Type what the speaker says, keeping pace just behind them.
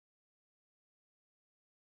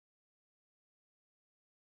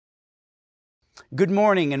Good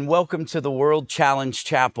morning and welcome to the World Challenge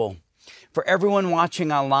Chapel. For everyone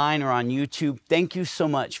watching online or on YouTube, thank you so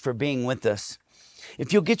much for being with us.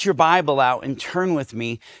 If you'll get your Bible out and turn with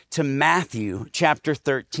me to Matthew chapter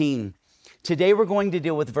 13. Today we're going to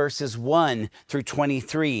deal with verses 1 through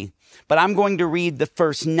 23, but I'm going to read the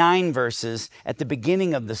first 9 verses at the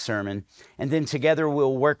beginning of the sermon, and then together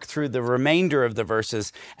we'll work through the remainder of the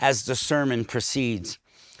verses as the sermon proceeds.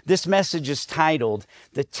 This message is titled,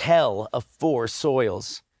 The Tell of Four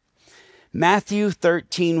Soils. Matthew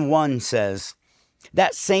 13:1 says,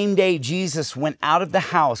 "That same day Jesus went out of the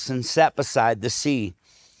house and sat beside the sea,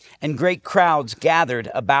 and great crowds gathered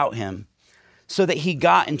about him, so that he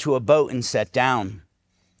got into a boat and sat down.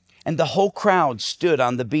 And the whole crowd stood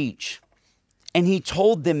on the beach. And he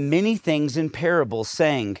told them many things in parables,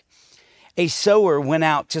 saying, A sower went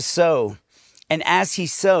out to sow. And as he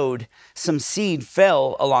sowed, some seed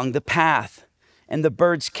fell along the path, and the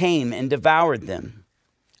birds came and devoured them.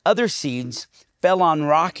 Other seeds fell on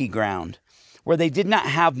rocky ground, where they did not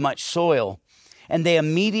have much soil, and they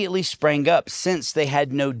immediately sprang up, since they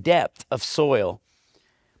had no depth of soil.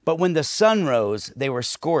 But when the sun rose, they were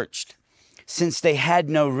scorched. Since they had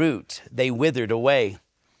no root, they withered away.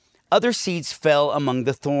 Other seeds fell among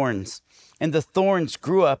the thorns, and the thorns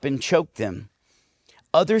grew up and choked them.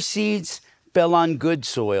 Other seeds fell on good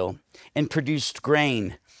soil and produced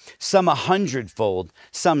grain, some 100-fold,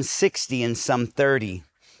 some 60, and some 30.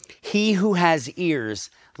 He who has ears,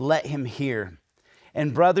 let him hear.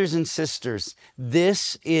 And brothers and sisters,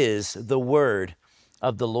 this is the word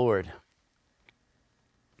of the Lord."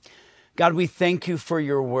 God, we thank you for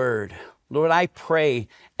your word. Lord, I pray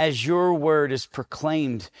as your word is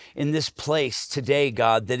proclaimed in this place today,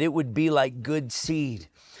 God, that it would be like good seed.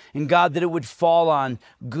 And God, that it would fall on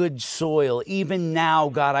good soil. Even now,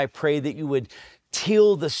 God, I pray that you would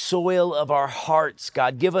till the soil of our hearts,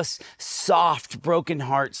 God. Give us soft, broken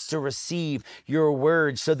hearts to receive your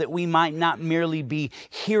word, so that we might not merely be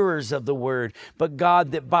hearers of the word, but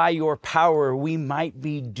God, that by your power we might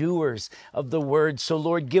be doers of the word. So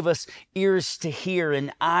Lord, give us ears to hear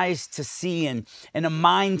and eyes to see and a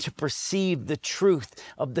mind to perceive the truth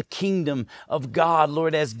of the kingdom of God,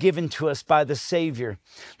 Lord, as given to us by the Savior.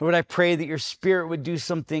 Lord, I pray that your Spirit would do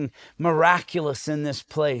something miraculous in this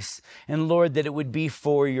place, and Lord, that it would be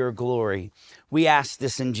for your glory. We ask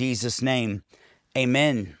this in Jesus' name.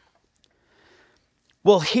 Amen.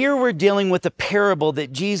 Well, here we're dealing with a parable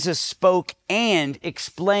that Jesus spoke and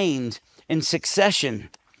explained in succession.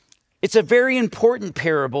 It's a very important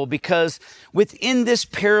parable because within this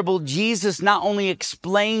parable, Jesus not only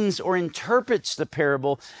explains or interprets the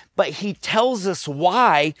parable, but he tells us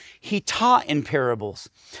why he taught in parables.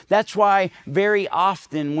 That's why very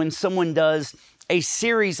often when someone does a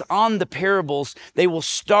series on the parables, they will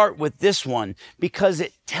start with this one because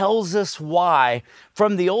it tells us why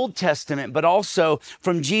from the Old Testament, but also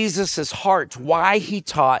from Jesus's heart, why he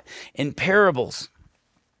taught in parables.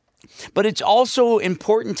 But it's also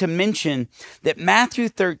important to mention that Matthew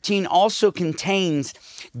 13 also contains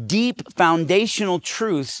deep foundational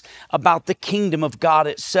truths about the kingdom of God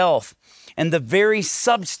itself and the very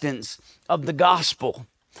substance of the gospel.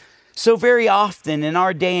 So very often in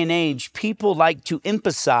our day and age, people like to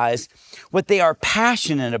emphasize what they are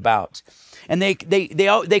passionate about. And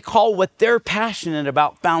they call what they're passionate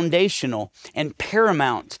about foundational and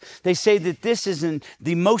paramount. They say that this is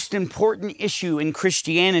the most important issue in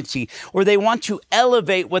Christianity, or they want to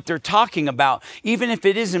elevate what they're talking about, even if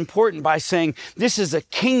it is important, by saying this is a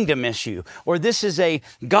kingdom issue or this is a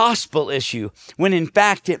gospel issue, when in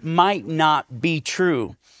fact it might not be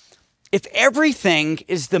true. If everything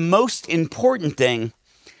is the most important thing,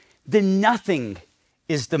 then nothing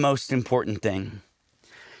is the most important thing.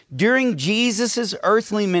 During Jesus's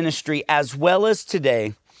earthly ministry, as well as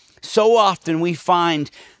today, so often we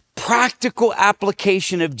find practical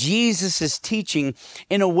application of Jesus's teaching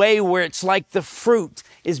in a way where it's like the fruit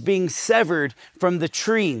is being severed from the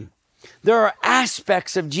tree. There are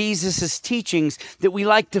aspects of Jesus's teachings that we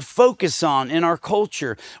like to focus on in our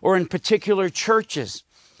culture or in particular churches.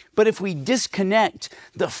 But if we disconnect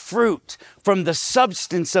the fruit from the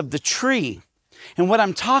substance of the tree, and what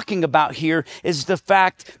I'm talking about here is the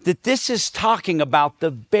fact that this is talking about the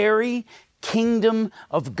very kingdom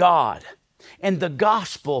of God and the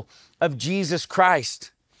gospel of Jesus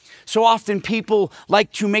Christ. So often people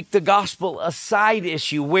like to make the gospel a side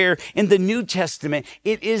issue, where in the New Testament,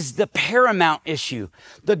 it is the paramount issue.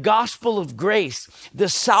 The gospel of grace, the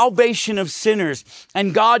salvation of sinners,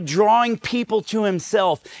 and God drawing people to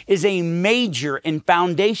himself is a major and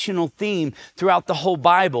foundational theme throughout the whole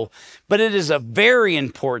Bible. But it is a very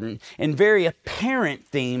important and very apparent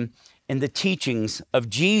theme in the teachings of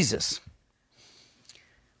Jesus.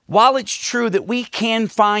 While it's true that we can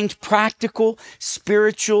find practical,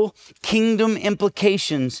 spiritual, kingdom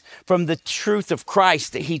implications from the truth of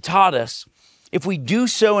Christ that he taught us, if we do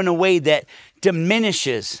so in a way that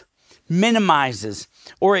diminishes, minimizes,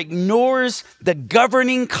 or ignores the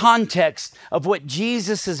governing context of what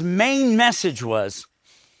Jesus' main message was,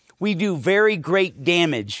 we do very great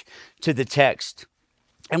damage to the text.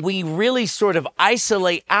 And we really sort of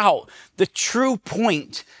isolate out the true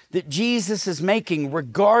point that Jesus is making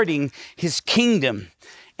regarding his kingdom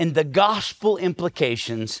and the gospel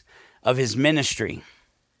implications of his ministry.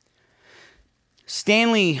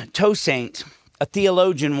 Stanley Toussaint, a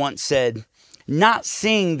theologian, once said, "Not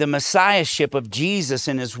seeing the messiahship of Jesus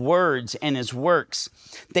in his words and his works,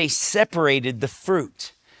 they separated the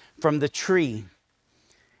fruit from the tree."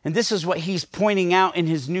 And this is what he's pointing out in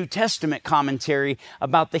his New Testament commentary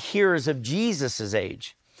about the hearers of Jesus'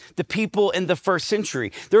 age, the people in the first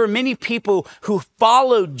century. There were many people who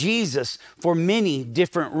followed Jesus for many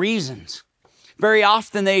different reasons. Very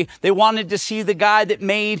often they wanted to see the guy that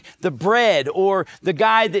made the bread or the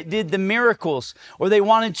guy that did the miracles, or they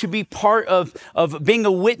wanted to be part of being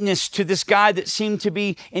a witness to this guy that seemed to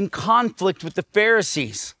be in conflict with the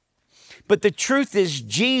Pharisees. But the truth is,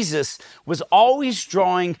 Jesus was always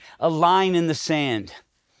drawing a line in the sand.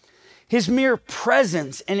 His mere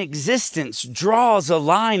presence and existence draws a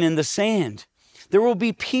line in the sand. There will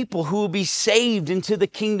be people who will be saved into the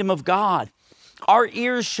kingdom of God. Our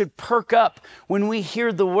ears should perk up when we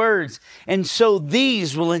hear the words, "And so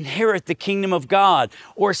these will inherit the kingdom of God,"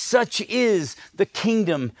 or "Such is the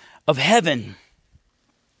kingdom of heaven."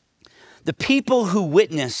 The people who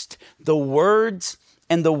witnessed the words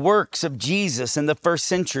and the works of Jesus in the first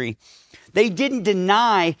century, they didn't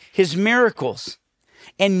deny his miracles.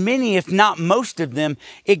 And many, if not most of them,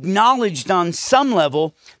 acknowledged on some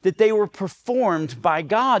level that they were performed by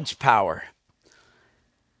God's power.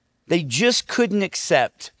 They just couldn't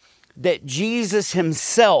accept that Jesus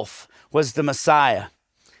himself was the Messiah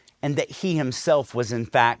and that he himself was in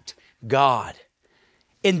fact God.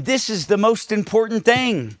 And this is the most important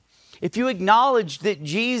thing. If you acknowledge that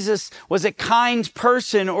Jesus was a kind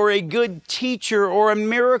person or a good teacher or a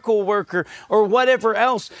miracle worker or whatever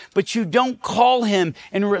else, but you don't call him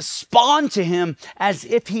and respond to him as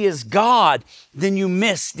if he is God, then you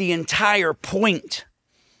miss the entire point.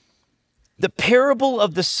 The parable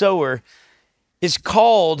of the sower is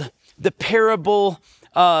called the parable,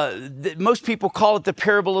 most people call it the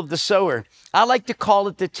parable of the sower. I like to call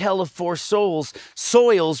it the tale of four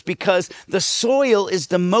soils, because the soil is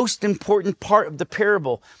the most important part of the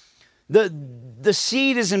parable. The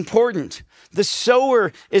seed is important. The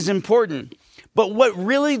sower is important. But what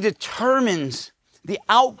really determines the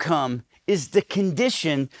outcome is the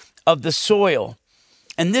condition of the soil.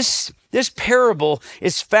 And this parable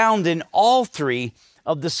is found in all three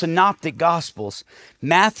of the synoptic gospels,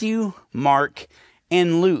 Matthew, Mark,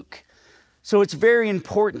 and Luke. So it's very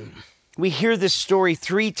important. We hear this story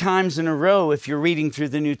 3 times in a row if you're reading through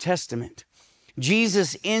the New Testament.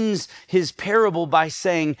 Jesus ends his parable by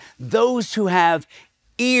saying, "Those who have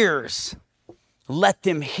ears, let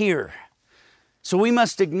them hear." So we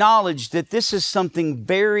must acknowledge that this is something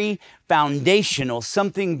very foundational,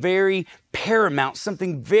 something very paramount,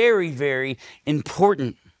 something very, very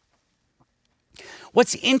important.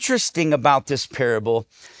 What's interesting about this parable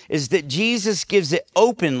is that Jesus gives it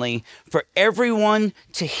openly for everyone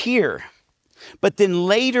to hear. But then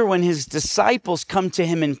later, when his disciples come to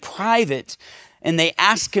him in private and they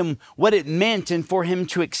ask him what it meant and for him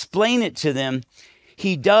to explain it to them,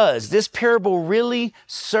 he does. This parable really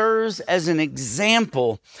serves as an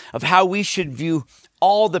example of how we should view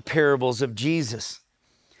all the parables of Jesus.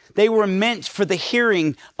 They were meant for the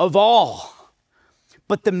hearing of all.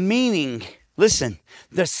 But the meaning, listen,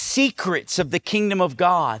 the secrets of the kingdom of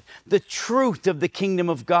God, the truth of the kingdom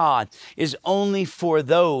of God is only for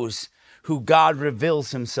those who God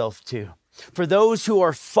reveals himself to, for those who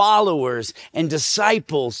are followers and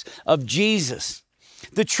disciples of Jesus.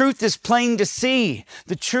 The truth is plain to see.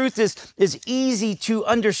 The truth is easy to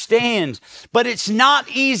understand, but it's not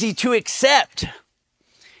easy to accept.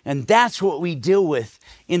 And that's what we deal with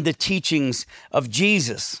in the teachings of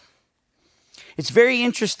Jesus. It's very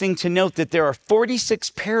interesting to note that there are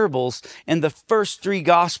 46 parables in the first 3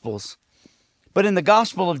 Gospels. But in the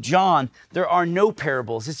Gospel of John, there are no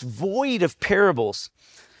parables. It's void of parables.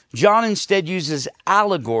 John instead uses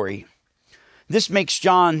allegory. This makes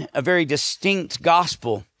John a very distinct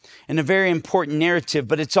gospel and a very important narrative,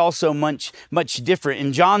 but it's also much, much different.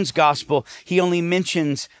 In John's gospel, he only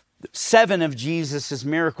mentions 7 of Jesus'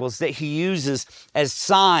 miracles that he uses as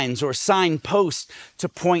signs or signposts to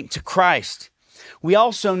point to Christ. We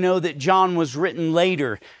also know that John was written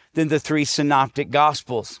later than the three synoptic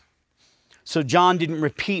gospels. So John didn't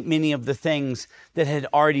repeat many of the things that had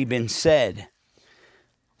already been said.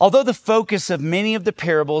 Although the focus of many of the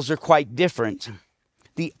parables are quite different,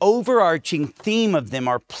 the overarching theme of them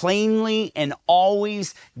are plainly and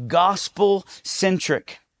always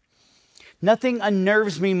gospel-centric. Nothing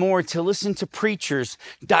unnerves me more to listen to preachers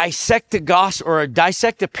dissect a gospel or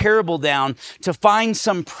dissect a parable down to find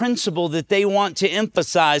some principle that they want to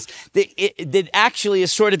emphasize that actually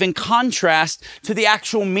is sort of in contrast to the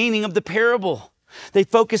actual meaning of the parable. They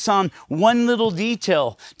focus on one little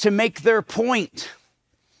detail to make their point.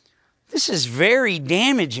 This is very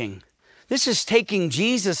damaging. This is taking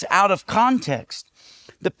Jesus out of context.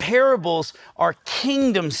 The parables are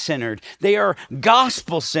kingdom-centered. They are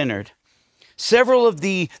gospel-centered. Several of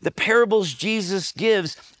the parables Jesus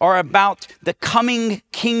gives are about the coming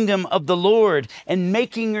kingdom of the Lord and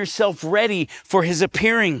making yourself ready for his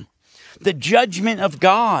appearing. The judgment of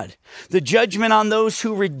God, the judgment on those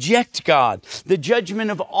who reject God, the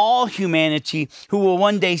judgment of all humanity who will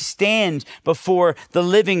one day stand before the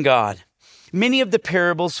living God. Many of the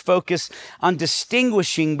parables focus on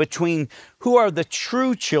distinguishing between who are the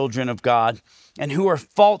true children of God and who are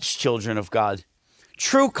false children of God,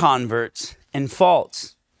 true converts and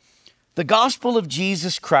false. The gospel of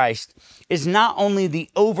Jesus Christ is not only the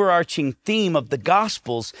overarching theme of the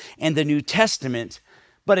Gospels and the New Testament,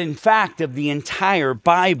 but in fact of the entire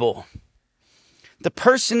Bible. The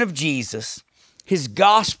person of Jesus, his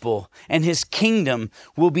gospel, and his kingdom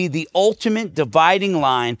will be the ultimate dividing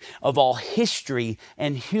line of all history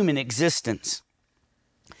and human existence.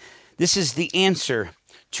 This is the answer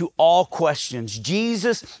to all questions.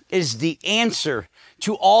 Jesus is the answer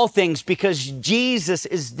to all things because Jesus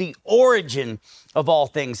is the origin of all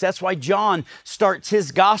things. That's why John starts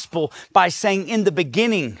his gospel by saying, in the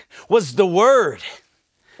beginning was the Word,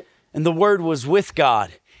 and the Word was with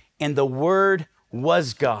God, and the Word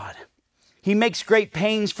was God. He makes great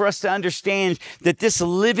pains for us to understand that this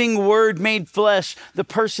living Word made flesh, the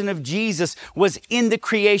person of Jesus, was in the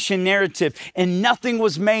creation narrative, and nothing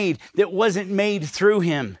was made that wasn't made through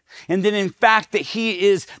him. And then in fact that he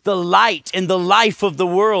is the light and the life of the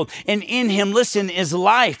world. And in him, listen, is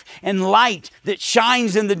life and light that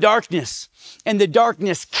shines in the darkness. And the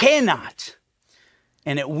darkness cannot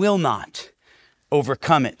and it will not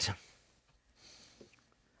overcome it.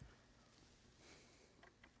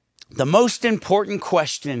 The most important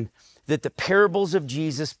question that the parables of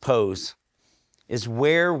Jesus pose is,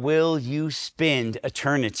 where will you spend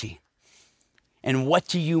eternity? And what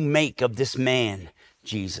do you make of this man,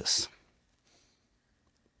 Jesus?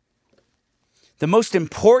 The most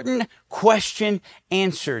important question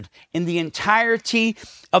answered in the entirety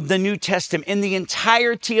of the New Testament, in the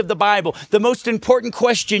entirety of the Bible, the most important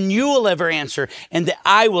question you will ever answer and that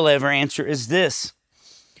I will ever answer is this.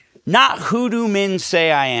 Not who do men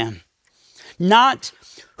say I am. Not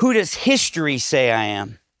who does history say I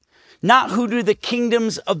am. Not who do the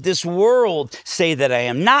kingdoms of this world say that I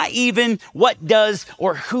am. Not even what does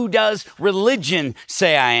or who does religion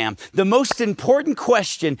say I am. The most important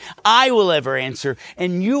question I will ever answer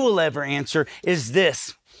and you will ever answer is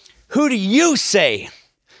this. Who do you say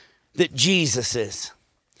that Jesus is?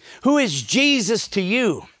 Who is Jesus to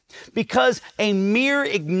you? Because a mere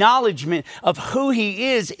acknowledgement of who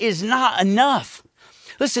he is not enough.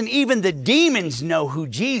 Listen, even the demons know who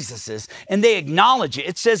Jesus is and they acknowledge it.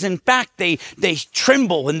 It says, in fact, they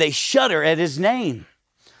tremble and they shudder at his name.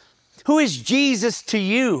 Who is Jesus to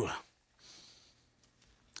you?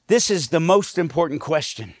 This is the most important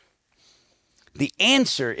question. The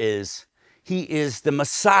answer is, he is the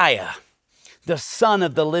Messiah, the Son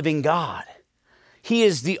of the living God. He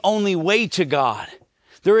is the only way to God.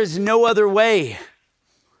 There is no other way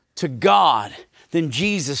to God than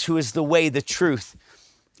Jesus, who is the way, the truth,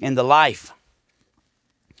 and the life.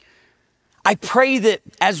 I pray that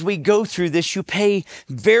as we go through this, you pay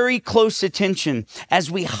very close attention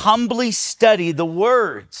as we humbly study the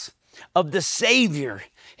words of the Savior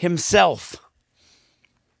himself.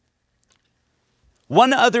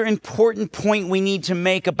 One other important point we need to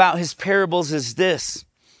make about his parables is this.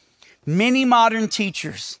 Many modern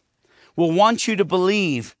teachers will want you to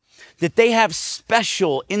believe that they have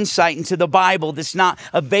special insight into the Bible that's not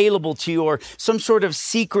available to you, or some sort of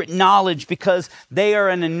secret knowledge because they are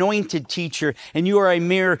an anointed teacher and you are a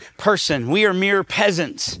mere person. We are mere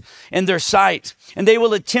peasants in their sight. And they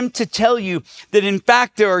will attempt to tell you that in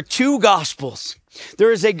fact there are two gospels.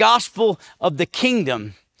 There is a gospel of the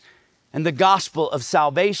kingdom and the gospel of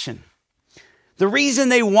salvation. The reason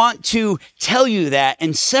they want to tell you that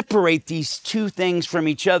and separate these two things from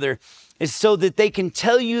each other is so that they can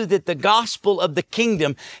tell you that the gospel of the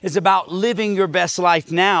kingdom is about living your best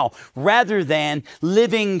life now, rather than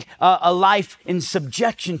living a life in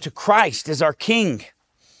subjection to Christ as our King.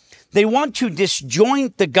 They want to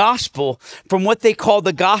disjoint the gospel from what they call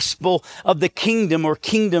the gospel of the kingdom, or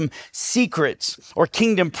kingdom secrets, or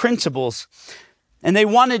kingdom principles. And they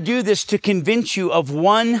want to do this to convince you of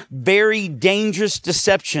one very dangerous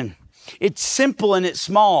deception. It's simple and it's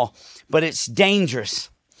small, but it's dangerous.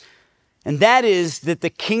 And that is that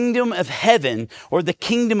the kingdom of heaven, or the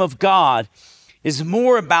kingdom of God, is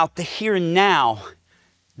more about the here and now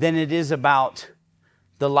than it is about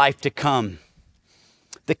the life to come.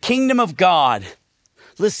 The kingdom of God,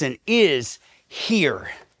 listen, is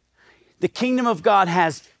here. The kingdom of God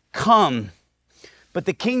has come, but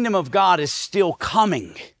the kingdom of God is still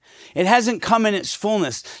coming. It hasn't come in its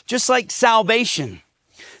fullness, just like salvation.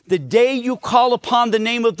 The day you call upon the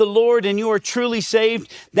name of the Lord and you are truly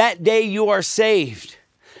saved, that day you are saved.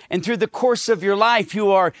 And through the course of your life,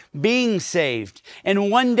 you are being saved.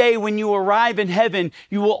 And one day when you arrive in heaven,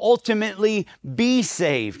 you will ultimately be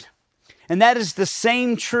saved. And that is the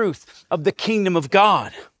same truth of the kingdom of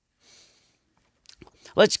God.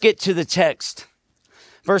 Let's get to the text.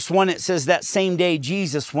 Verse 1, it says, that same day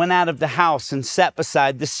Jesus went out of the house and sat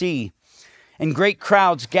beside the sea, and great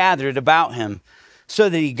crowds gathered about him, so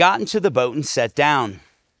that he got into the boat and sat down,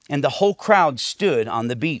 and the whole crowd stood on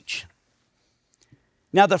the beach.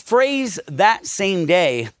 Now the phrase that same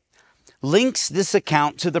day links this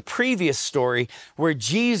account to the previous story where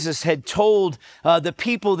Jesus had told the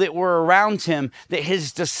people that were around him that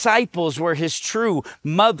his disciples were his true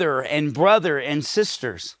mother and brother and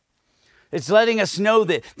sisters. It's letting us know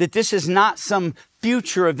that this is not some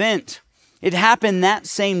future event. It happened that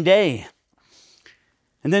same day.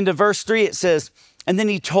 And then to verse 3 it says, and then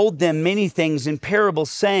he told them many things in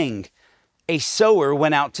parables, saying, a sower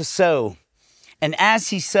went out to sow. And as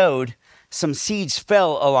he sowed, some seeds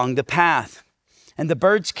fell along the path, and the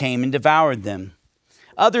birds came and devoured them.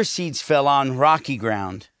 Other seeds fell on rocky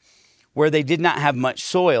ground, where they did not have much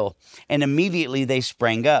soil, and immediately they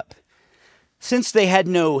sprang up. Since they had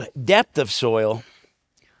no depth of soil,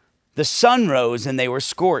 the sun rose and they were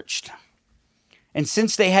scorched. And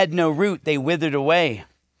since they had no root, they withered away.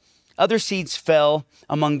 Other seeds fell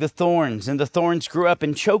among the thorns, and the thorns grew up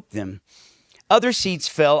and choked them. Other seeds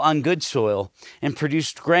fell on good soil and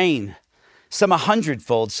produced grain, some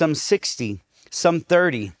 100-fold, some 60, some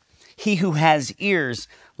 30. He who has ears,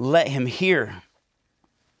 let him hear.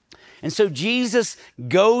 And so Jesus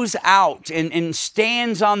goes out and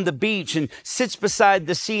stands on the beach and sits beside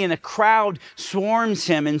the sea, and a crowd swarms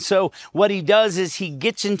him. And so what he does is he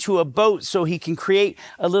gets into a boat so he can create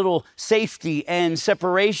a little safety and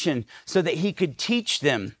separation so that he could teach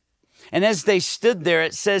them. And as they stood there,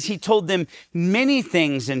 it says he told them many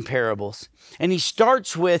things in parables. And he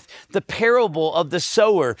starts with the parable of the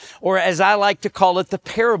sower, or as I like to call it, the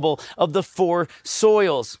parable of the 4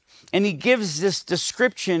 soils. And he gives this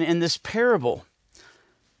description in this parable.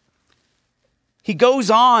 He goes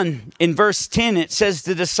on in verse 10, it says,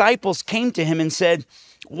 the disciples came to him and said,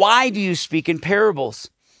 why do you speak in parables?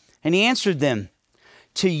 And he answered them,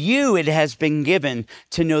 to you it has been given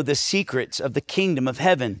to know the secrets of the kingdom of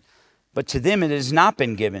heaven, but to them it has not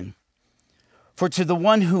been given. For to the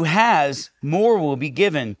one who has, more will be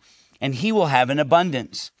given, and he will have an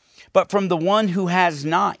abundance. But from the one who has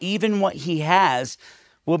not, even what he has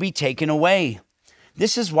will be taken away.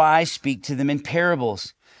 This is why I speak to them in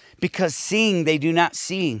parables, because seeing they do not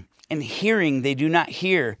see, and hearing they do not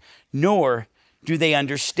hear, nor do they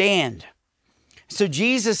understand. So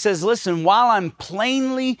Jesus says, listen, while I'm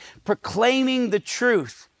plainly proclaiming the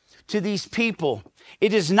truth to these people,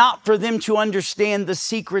 it is not for them to understand the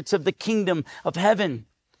secrets of the kingdom of heaven.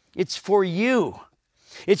 It's for you.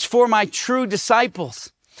 It's for my true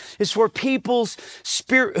disciples. It's for people's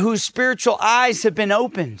whose spiritual eyes have been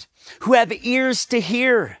opened, who have ears to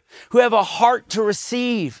hear, who have a heart to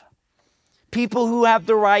receive. People who have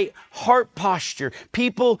the right heart posture,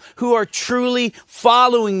 people who are truly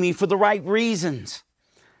following me for the right reasons.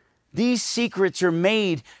 These secrets are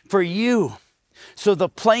made for you. So the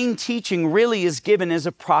plain teaching really is given as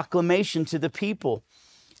a proclamation to the people.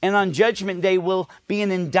 And on Judgment Day will be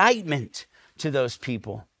an indictment to those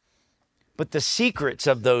people. But the secrets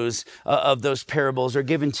of those parables are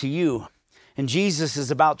given to you. And Jesus is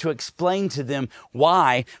about to explain to them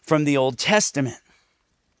why from the Old Testament.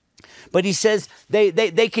 But he says they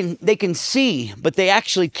can see, but they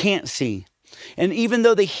actually can't see. And even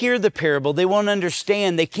though they hear the parable, they won't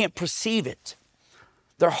understand. They can't perceive it.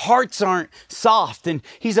 Their hearts aren't soft. And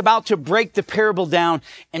he's about to break the parable down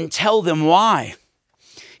and tell them why.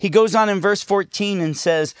 He goes on in verse 14 and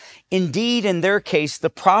says, indeed, in their case, the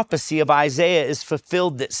prophecy of Isaiah is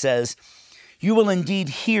fulfilled that says, you will indeed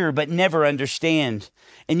hear, but never understand,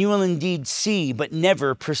 and you will indeed see, but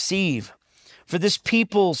never perceive. For this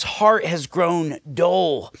people's heart has grown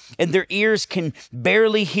dull, and their ears can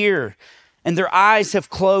barely hear, and their eyes have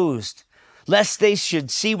closed, lest they should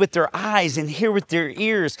see with their eyes and hear with their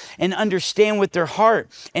ears and understand with their heart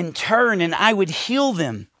and turn, and I would heal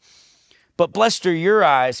them. But blessed are your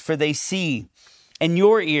eyes, for they see, and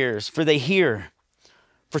your ears, for they hear.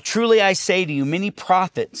 For truly I say to you, many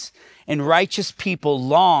prophets and righteous people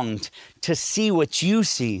longed to see what you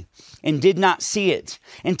see and did not see it,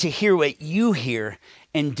 and to hear what you hear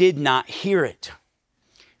and did not hear it.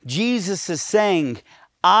 Jesus is saying,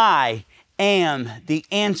 I am the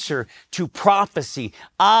answer to prophecy.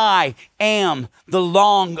 I am the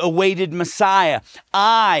long-awaited Messiah.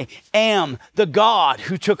 I am the God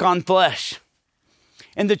who took on flesh.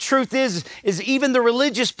 And the truth is even the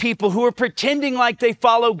religious people who are pretending like they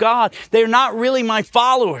follow God, they're not really my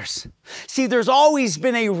followers. See, there's always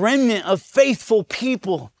been a remnant of faithful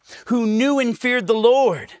people who knew and feared the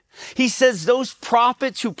Lord. He says those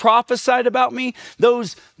prophets who prophesied about me,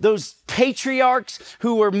 those patriarchs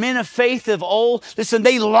who were men of faith of old, listen,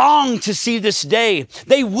 they longed to see this day.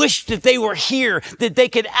 They wished that they were here, that they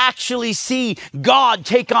could actually see God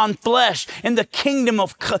take on flesh and the kingdom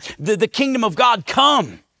of God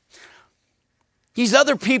come. These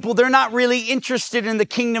other people, they're not really interested in the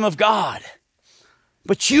kingdom of God,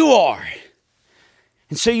 but you are.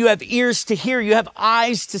 And so you have ears to hear, you have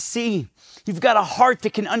eyes to see. You've got a heart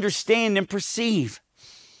that can understand and perceive.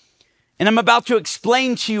 And I'm about to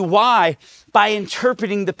explain to you why by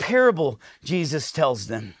interpreting the parable Jesus tells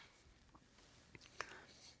them.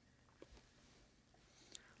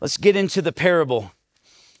 Let's get into the parable.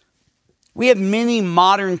 We have many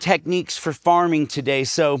modern techniques for farming today,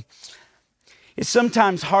 so it's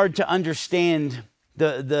sometimes hard to understand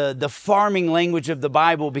the farming language of the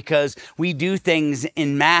Bible because we do things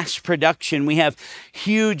in mass production. We have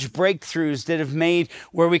huge breakthroughs that have made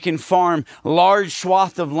where we can farm large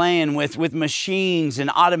swath of land with machines and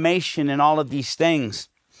automation and all of these things.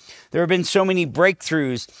 There have been so many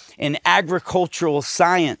breakthroughs in agricultural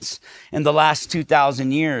science in the last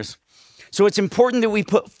 2,000 years. So it's important that we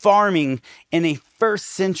put farming in a first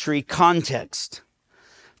century context.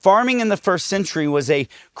 Farming in the first century was a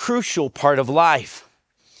crucial part of life.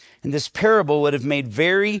 And this parable would have made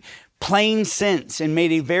very plain sense and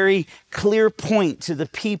made a very clear point to the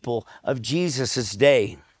people of Jesus'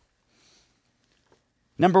 day.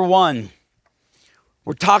 Number one,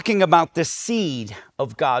 we're talking about the seed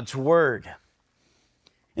of God's word.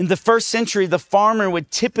 In the first century, the farmer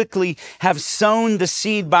would typically have sown the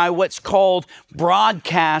seed by what's called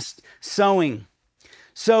broadcast sowing.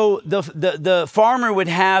 So the farmer would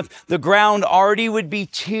have the ground already would be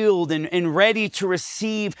tilled and ready to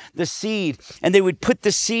receive the seed. And they would put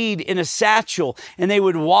the seed in a satchel and they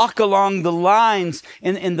would walk along the lines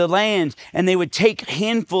in the land and they would take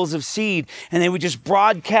handfuls of seed and they would just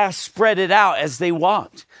broadcast spread it out as they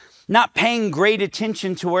walked. Not paying great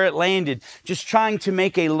attention to where it landed, just trying to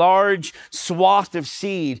make a large swath of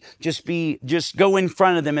seed just go in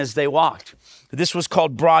front of them as they walked. This was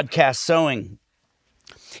called broadcast sowing.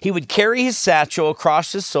 He would carry his satchel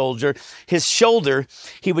across his shoulder.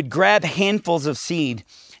 He would grab handfuls of seed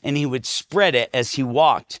and he would spread it as he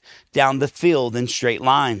walked down the field in straight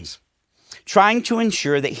lines, trying to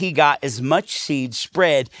ensure that he got as much seed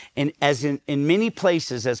spread in many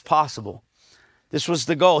places as possible. This was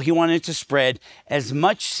the goal. He wanted to spread as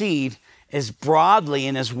much seed as broadly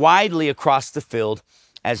and as widely across the field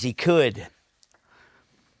as he could.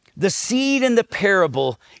 The seed in the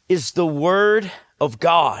parable is the word of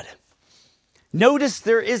God. Notice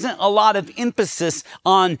there isn't a lot of emphasis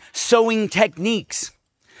on sowing techniques.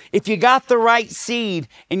 If you got the right seed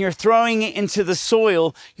and you're throwing it into the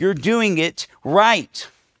soil, you're doing it right.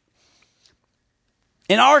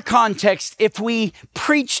 In our context, if we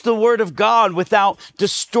preach the word of God without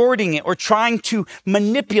distorting it or trying to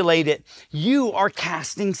manipulate it, you are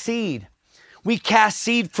casting seed. We cast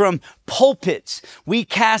seed from pulpits. We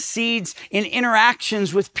cast seeds in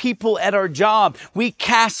interactions with people at our job. We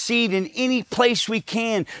cast seed in any place we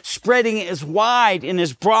can, spreading it as wide and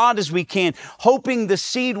as broad as we can, hoping the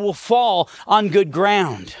seed will fall on good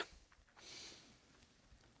ground.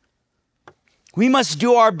 We must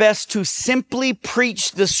do our best to simply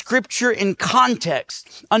preach the scripture in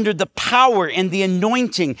context under the power and the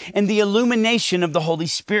anointing and the illumination of the Holy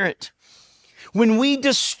Spirit. When we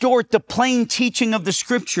distort the plain teaching of the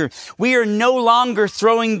scripture, we are no longer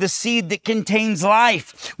throwing the seed that contains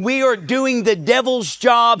life. We are doing the devil's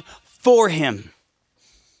job for him.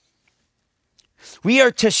 We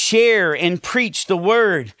are to share and preach the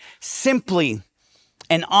word simply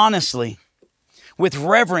and honestly, with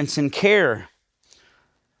reverence and care.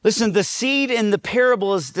 Listen, the seed in the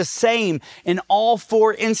parable is the same in all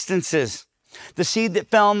four instances. The seed that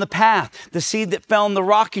fell on the path, the seed that fell on the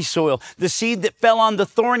rocky soil, the seed that fell on the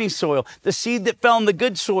thorny soil, the seed that fell on the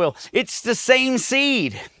good soil. It's the same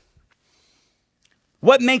seed.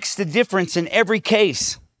 What makes the difference in every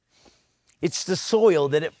case? It's the soil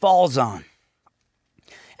that it falls on.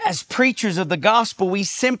 As preachers of the gospel, we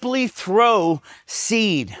simply throw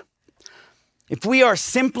seed. If we are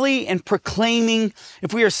simply and clearly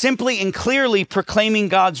proclaiming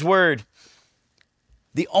God's word,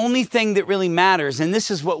 the only thing that really matters, and this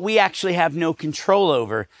is what we actually have no control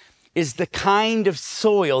over, is the kind of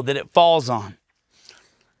soil that it falls on.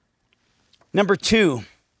 Number 2,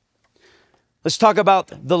 let's talk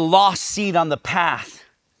about the lost seed on the path.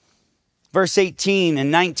 Verse 18 and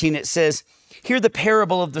 19, it says, "Hear the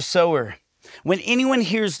parable of the sower. When anyone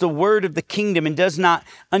hears the word of the kingdom and does not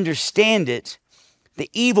understand it, the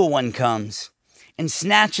evil one comes and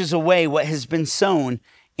snatches away what has been sown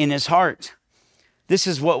in his heart." This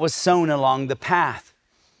is what was sown along the path.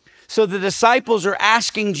 So the disciples are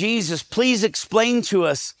asking Jesus, please explain to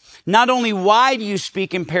us not only why do you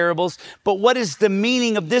speak in parables, but what is the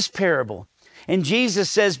meaning of this parable? And Jesus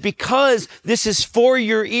says, because this is for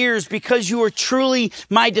your ears, because you are truly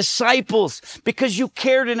my disciples, because you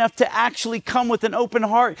cared enough to actually come with an open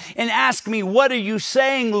heart and ask me, what are you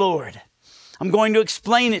saying, Lord? I'm going to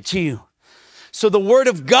explain it to you. So the word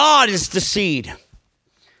of God is the seed.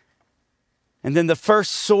 And then the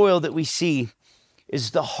first soil that we see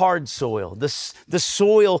is the hard soil, the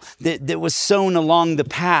soil that was sown along the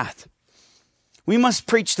path. We must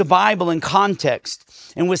preach the Bible in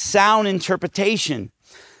context and with sound interpretation.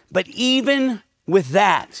 But even with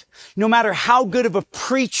that, no matter how good of a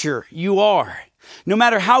preacher you are, no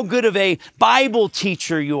matter how good of a Bible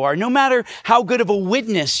teacher you are, no matter how good of a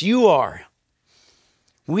witness you are,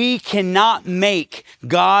 we cannot make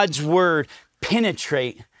God's word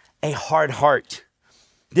penetrate a hard heart.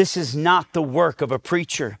 This is not the work of a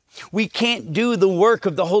preacher. We can't do the work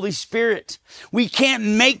of the Holy Spirit. We can't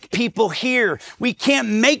make people hear. We can't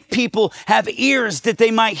make people have ears that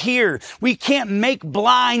they might hear. We can't make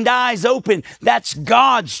blind eyes open. That's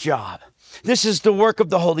God's job. This is the work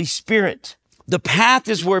of the Holy Spirit. The path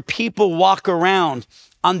is where people walk around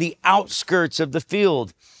on the outskirts of the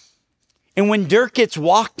field. And when dirt gets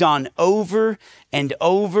walked on over and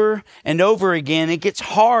over and over again, it gets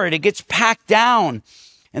hard, it gets packed down.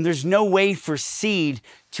 And there's no way for seed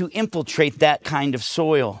to infiltrate that kind of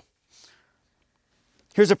soil.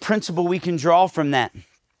 Here's a principle we can draw from that.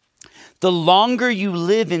 The longer you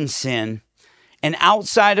live in sin and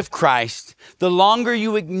outside of Christ, the longer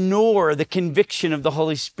you ignore the conviction of the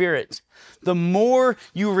Holy Spirit, the more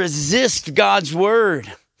you resist God's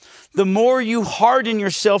word, the more you harden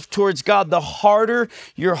yourself towards God, the harder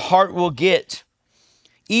your heart will get.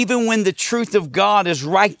 Even when the truth of God is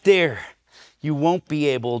right there, you won't be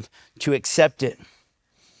able to accept it.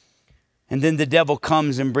 And then the devil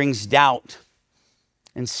comes and brings doubt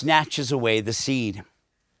and snatches away the seed.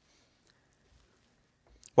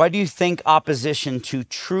 Why do you think opposition to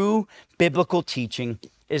true biblical teaching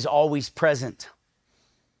is always present?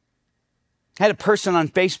 I had a person on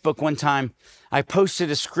Facebook one time, I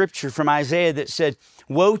posted a scripture from Isaiah that said,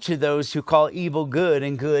 "Woe to those who call evil good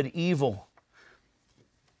and good evil."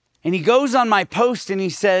 And he goes on my post and he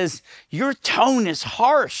says, "Your tone is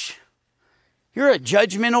harsh. You're a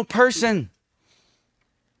judgmental person."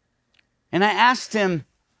 And I asked him,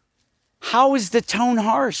 "How is the tone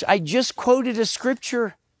harsh? I just quoted a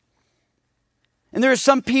scripture." And there are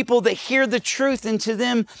some people that hear the truth, and to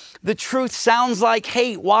them, the truth sounds like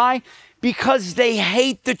hate. Why? Because they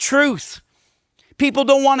hate the truth. People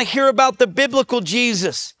don't want to hear about the biblical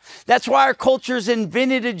Jesus. That's why our culture's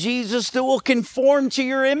invented a Jesus that will conform to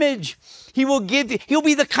your image. He'll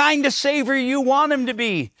be the kind of Savior you want him to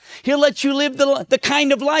be. He'll let you live the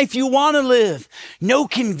kind of life you want to live. No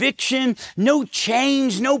conviction, no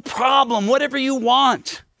change, no problem, whatever you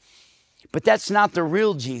want. But that's not the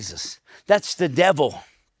real Jesus. That's the devil.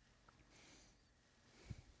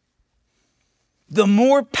 The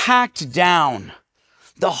more packed down,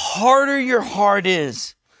 the harder your heart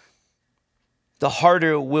is, the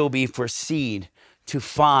harder it will be for seed to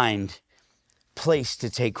find place to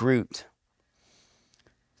take root.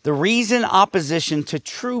 The reason opposition to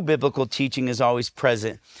true biblical teaching is always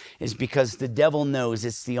present is because the devil knows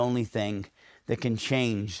it's the only thing that can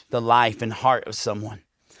change the life and heart of someone.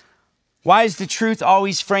 Why is the truth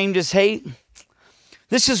always framed as hate?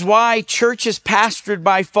 This is why churches pastored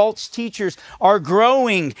by false teachers are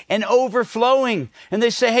growing and overflowing. And they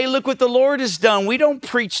say, hey, look what the Lord has done. We don't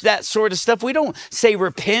preach that sort of stuff. We don't say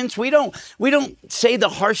repent. We don't say the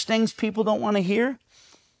harsh things people don't want to hear.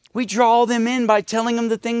 We draw them in by telling them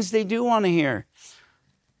the things they do want to hear.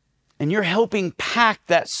 And you're helping pack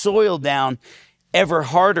that soil down ever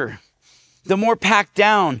harder. The more packed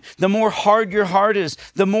down, the more hard your heart is,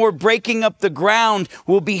 the more breaking up the ground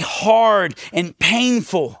will be hard and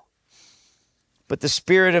painful. But the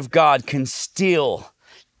Spirit of God can still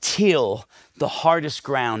till the hardest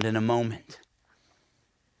ground in a moment.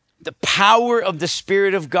 The power of the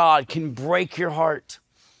Spirit of God can break your heart,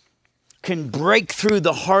 can break through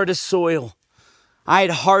the hardest soil. I had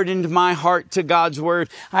hardened my heart to God's word.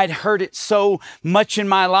 I had heard it so much in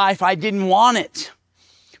my life, I didn't want it.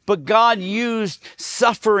 But God used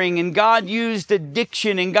suffering, and God used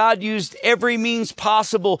addiction, and God used every means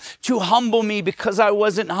possible to humble me because I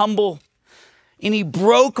wasn't humble. And He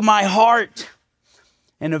broke my heart.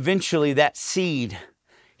 And eventually that seed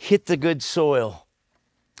hit the good soil.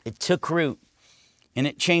 It took root, and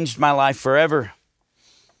it changed my life forever.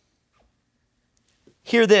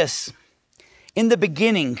 Hear this. In the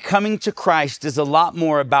beginning, coming to Christ is a lot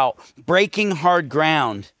more about breaking hard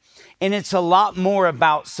ground. And it's a lot more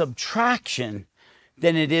about subtraction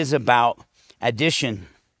than it is about addition.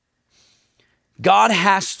 God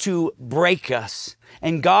has to break us,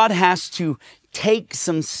 and God has to take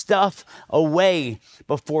some stuff away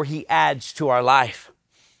before He adds to our life.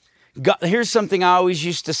 God, here's something I always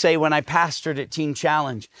used to say when I pastored at Teen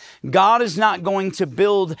Challenge. God is not going to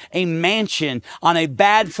build a mansion on a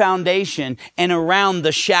bad foundation and around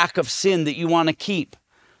the shack of sin that you want to keep.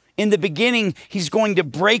 In the beginning, He's going to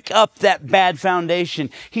break up that bad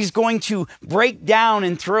foundation. He's going to break down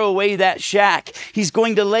and throw away that shack. He's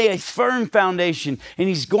going to lay a firm foundation, and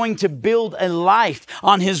He's going to build a life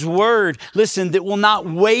on His word, listen, that will not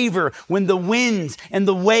waver when the winds and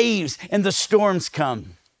the waves and the storms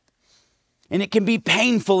come. And it can be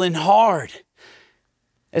painful and hard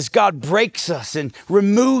as God breaks us and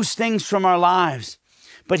removes things from our lives.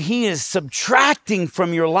 But He is subtracting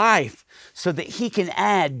from your life so that He can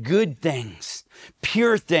add good things,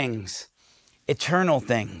 pure things, eternal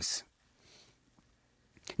things.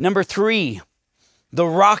 Number 3, the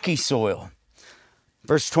rocky soil.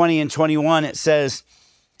 Verse 20 and 21, it says,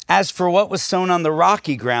 as for what was sown on the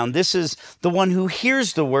rocky ground, this is the one who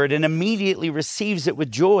hears the word and immediately receives it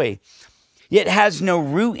with joy, yet has no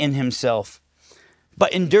root in himself,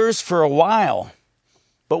 but endures for a while.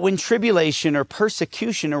 But when tribulation or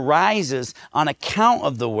persecution arises on account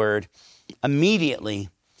of the word, immediately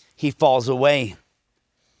he falls away.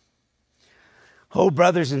 Oh,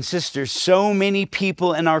 brothers and sisters, so many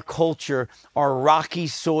people in our culture are rocky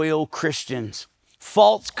soil Christians,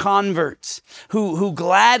 false converts who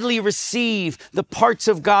gladly receive the parts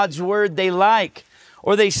of God's word they like.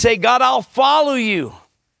 Or they say, God, I'll follow you.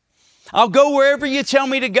 I'll go wherever you tell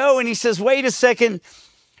me to go. And He says, wait a second.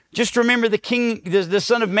 Just remember the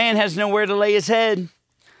Son of Man has nowhere to lay His head.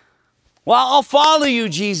 Well, I'll follow you,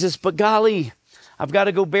 Jesus, but golly, I've got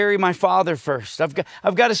to go bury my father first. I've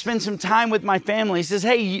got to spend some time with my family. He says,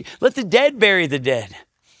 hey, let the dead bury the dead.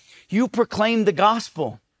 You proclaim the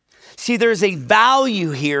gospel. See, there's a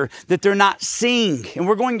value here that they're not seeing. And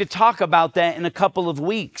we're going to talk about that in a couple of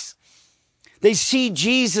weeks. They see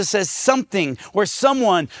Jesus as something or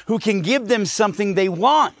someone who can give them something they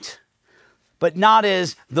want, but not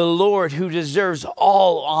as the Lord who deserves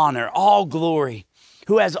all honor, all glory,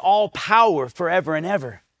 who has all power forever and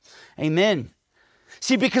ever. Amen.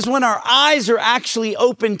 See, because when our eyes are actually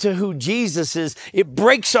open to who Jesus is, it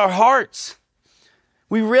breaks our hearts.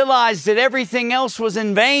 We realize that everything else was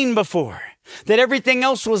in vain before, that everything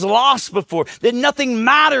else was lost before, that nothing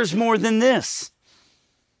matters more than this.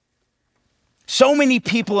 So many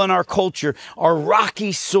people in our culture are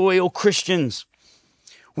rocky soil Christians.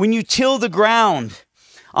 When you till the ground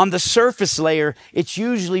on the surface layer, it's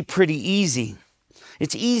usually pretty easy.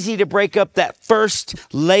 It's easy to break up that first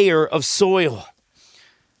layer of soil.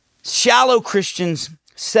 Shallow Christians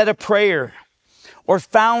said a prayer or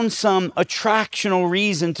found some attractional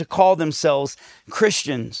reason to call themselves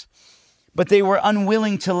Christians, but they were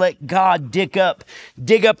unwilling to let God dig up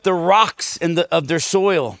the rocks of their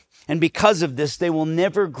soil. And because of this, they will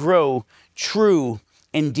never grow true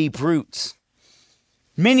and deep roots.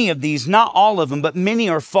 Many of these, not all of them, but many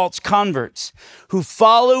are false converts who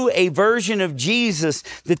follow a version of Jesus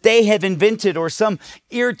that they have invented or some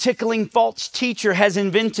ear-tickling false teacher has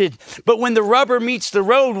invented. But when the rubber meets the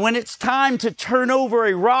road, when it's time to turn over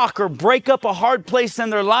a rock or break up a hard place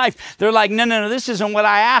in their life, they're like, no, this isn't what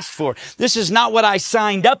I asked for. This is not what I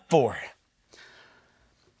signed up for.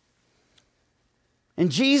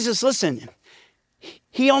 And Jesus, listen,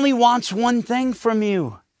 he only wants one thing from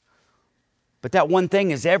you. But that one thing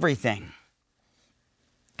is everything.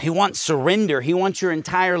 He wants surrender. He wants your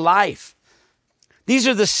entire life. These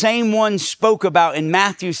are the same ones spoke about in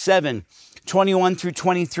Matthew 7, 21 through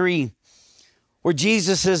 23, where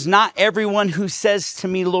Jesus says, not everyone who says to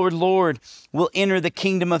me, Lord, Lord, will enter the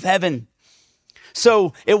kingdom of heaven.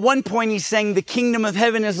 So at one point he's saying the kingdom of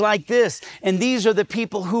heaven is like this, and these are the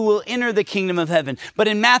people who will enter the kingdom of heaven. But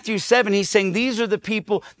in Matthew 7, he's saying these are the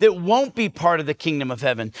people that won't be part of the kingdom of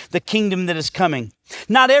heaven, the kingdom that is coming.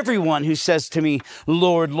 Not everyone who says to me,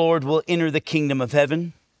 Lord, Lord, will enter the kingdom of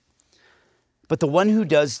heaven, but the one who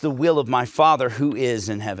does the will of my Father who is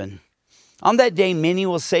in heaven. On that day, many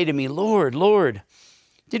will say to me, Lord, Lord,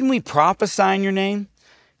 didn't we prophesy in your name,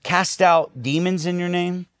 cast out demons in your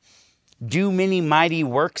name, do many mighty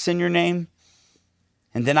works in your name?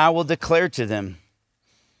 And then I will declare to them,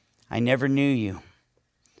 I never knew you.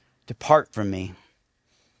 Depart from me,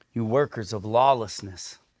 you workers of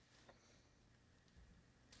lawlessness.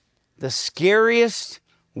 The scariest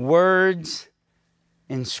words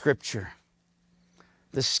in Scripture.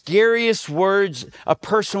 The scariest words a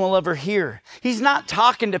person will ever hear. He's not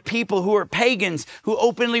talking to people who are pagans, who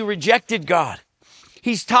openly rejected God.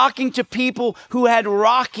 He's talking to people who had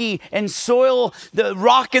rocky and soil, the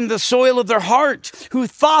rock in the soil of their heart, who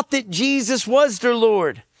thought that Jesus was their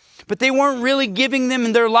Lord, but they weren't really giving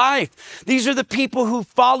them their life. These are the people who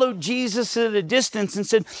followed Jesus at a distance and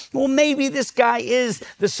said, well, maybe this guy is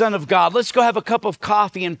the Son of God. Let's go have a cup of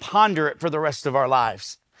coffee and ponder it for the rest of our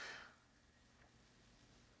lives.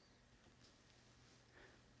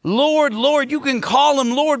 Lord, Lord, you can call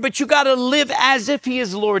him Lord, but you got to live as if he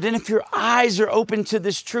is Lord. And if your eyes are open to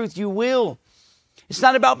this truth, you will. It's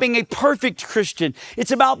not about being a perfect Christian. It's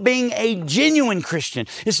about being a genuine Christian.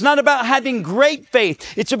 It's not about having great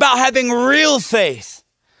faith. It's about having real faith,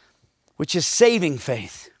 which is saving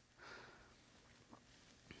faith.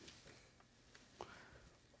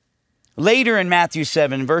 Later in Matthew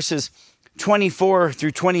 7, verses 24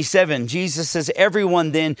 through 27, Jesus says,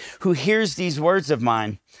 everyone then who hears these words of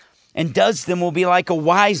mine and does them will be like a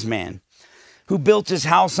wise man who built his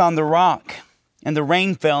house on the rock. And the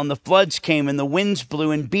rain fell and the floods came and the winds blew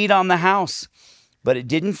and beat on the house. But it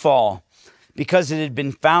didn't fall because it had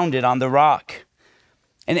been founded on the rock.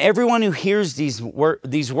 And everyone who hears these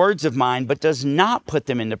words of mine but does not put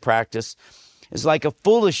them into practice is like a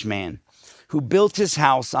foolish man who built his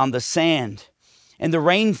house on the sand. And the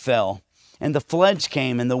rain fell and the floods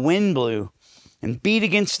came and the wind blew and beat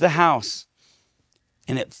against the house,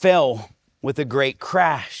 and it fell with a great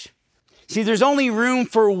crash. See, there's only room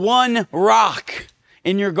for one rock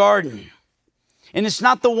in your garden. And it's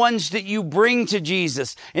not the ones that you bring to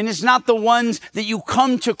Jesus. And it's not the ones that you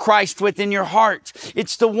come to Christ with in your heart.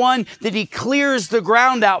 It's the one that he clears the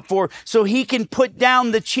ground out for so he can put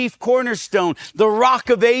down the chief cornerstone, the rock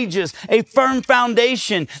of ages, a firm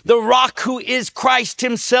foundation, the rock who is Christ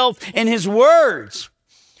himself and his words.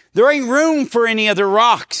 There ain't room for any other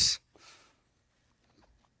rocks.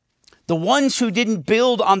 The ones who didn't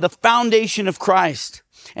build on the foundation of Christ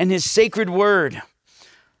and his sacred word,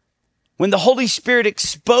 when the Holy Spirit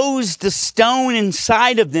exposed the stone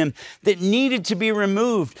inside of them that needed to be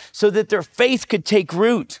removed so that their faith could take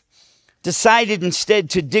root, decided instead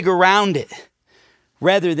to dig around it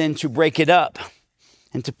rather than to break it up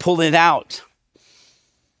and to pull it out.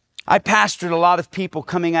 I pastored a lot of people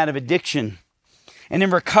coming out of addiction. And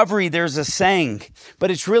in recovery, there's a saying,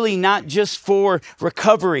 but it's really not just for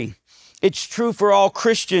recovery. It's true for all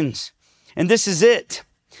Christians. And this is it.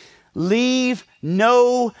 Leave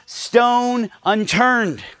no stone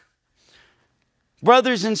unturned.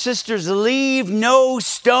 Brothers and sisters, leave no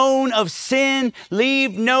stone of sin.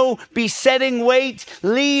 Leave no besetting weight.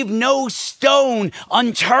 Leave no stone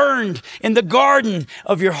unturned in the garden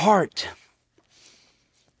of your heart.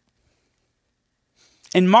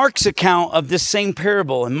 In Mark's account of this same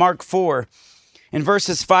parable, in Mark 4, in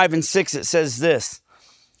verses 5 and 6, it says this.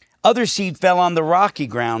 Other seed fell on the rocky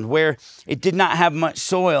ground where it did not have much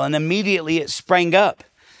soil, and immediately it sprang up,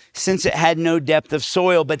 since it had no depth of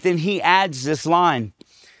soil. But then he adds this line,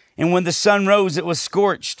 and when the sun rose, it was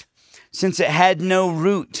scorched. Since it had no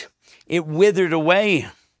root, it withered away.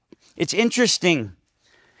 It's interesting.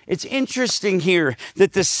 It's interesting here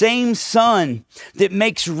that the same sun that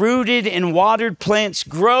makes rooted and watered plants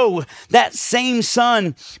grow, that same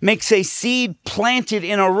sun makes a seed planted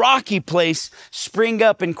in a rocky place spring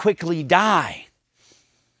up and quickly die.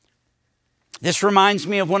 This reminds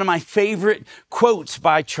me of one of my favorite quotes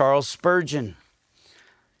by Charles Spurgeon.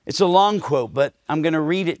 It's a long quote, but I'm going to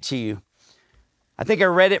read it to you. I think I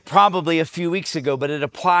read it probably a few weeks ago, but it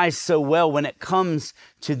applies so well when it comes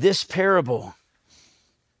to this parable.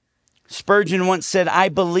 Spurgeon once said, "I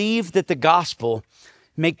believe that the gospel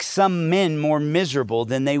makes some men more miserable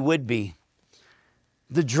than they would be.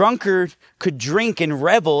 The drunkard could drink and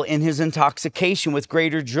revel in his intoxication with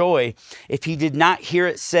greater joy if he did not hear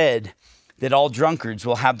it said that all drunkards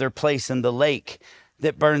will have their place in the lake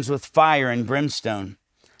that burns with fire and brimstone.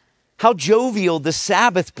 How jovial the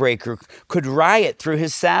Sabbath breaker could riot through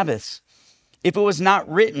his Sabbaths. If it was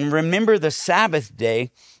not written, remember the Sabbath day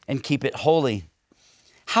and keep it holy.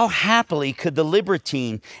 How happily could the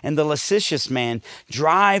libertine and the licentious man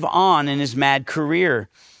drive on in his mad career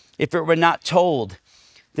if it were not told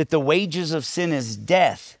that the wages of sin is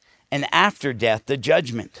death, and after death the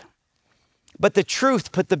judgment. But the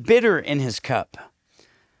truth put the bitter in his cup.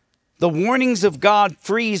 The warnings of God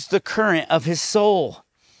freeze the current of his soul.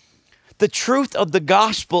 The truth of the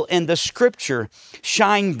gospel and the scripture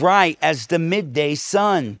shine bright as the midday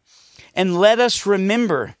sun. And let us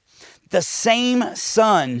remember, the same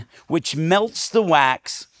sun which melts the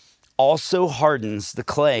wax also hardens the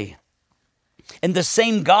clay. And the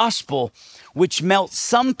same gospel which melts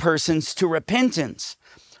some persons to repentance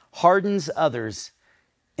hardens others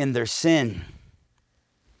in their sin."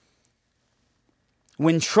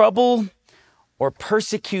 When trouble or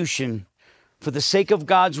persecution for the sake of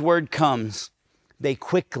God's word comes, they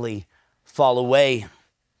quickly fall away.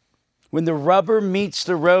 When the rubber meets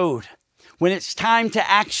the road, when it's time to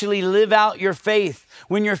actually live out your faith,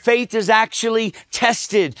 when your faith is actually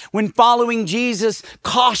tested, when following Jesus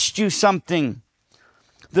costs you something,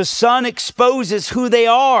 the sun exposes who they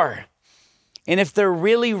are and if they're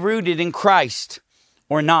really rooted in Christ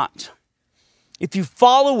or not. If you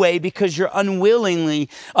fall away because you're unwilling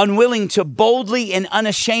to boldly and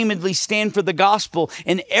unashamedly stand for the gospel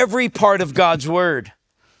in every part of God's word,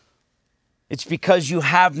 it's because you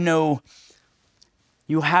have no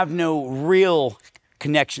real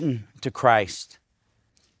connection to Christ.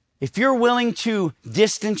 If you're willing to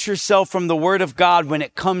distance yourself from the word of God when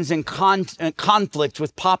it comes in conflict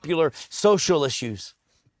with popular social issues,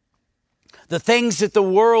 the things that the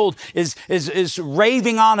world is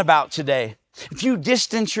raving on about today, if you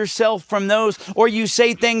distance yourself from those, or you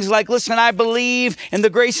say things like, listen, I believe in the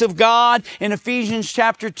grace of God in Ephesians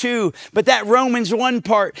chapter 2, but that Romans 1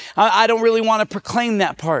 part, I don't really want to proclaim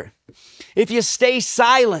that part. If you stay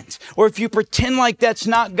silent, or if you pretend like that's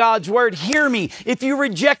not God's word, hear me. If you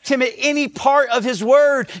reject him at any part of his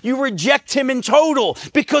word, you reject him in total,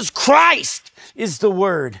 because Christ is the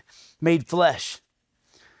word made flesh.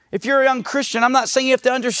 If you're a young Christian, I'm not saying you have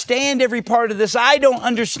to understand every part of this. I don't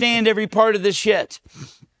understand every part of this yet.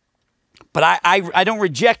 But I don't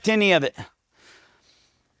reject any of it.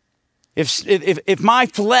 If my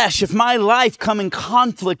flesh, if my life come in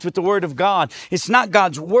conflict with the word of God, it's not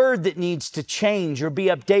God's word that needs to change or be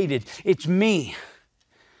updated. It's me.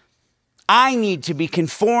 I need to be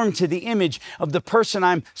conformed to the image of the person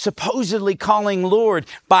I'm supposedly calling Lord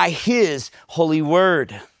by his holy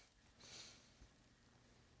word.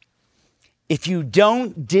 If you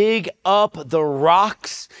don't dig up the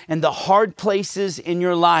rocks and the hard places in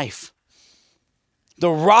your life,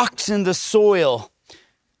 the rocks in the soil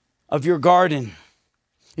of your garden,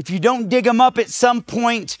 if you don't dig them up at some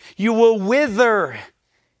point, you will wither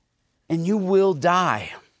and you will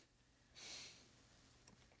die.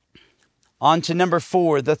 On to number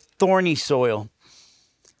 4, the thorny soil.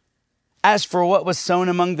 As for what was sown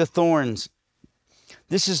among the thorns,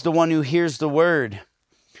 this is the one who hears the word,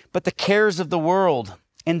 but the cares of the world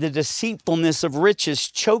and the deceitfulness of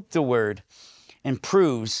riches choke the word and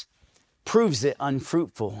proves it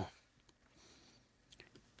unfruitful.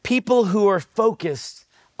 People who are focused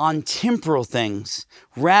on temporal things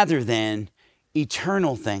rather than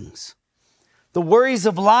eternal things. The worries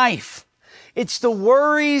of life. It's the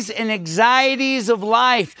worries and anxieties of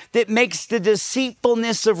life that makes the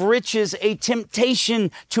deceitfulness of riches a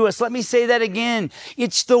temptation to us. Let me say that again.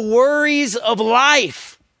 It's the worries of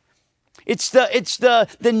life. It's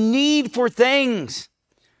the need for things.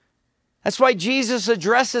 That's why Jesus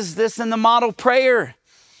addresses this in the model prayer.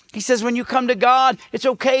 He says, when you come to God, it's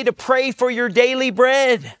okay to pray for your daily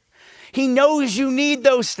bread. He knows you need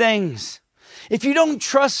those things. If you don't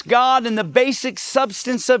trust God in the basic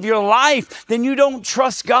substance of your life, then you don't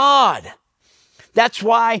trust God. That's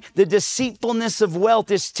why the deceitfulness of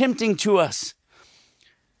wealth is tempting to us.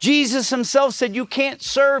 Jesus himself said, you can't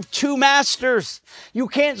serve two masters. You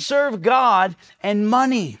can't serve God and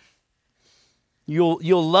money.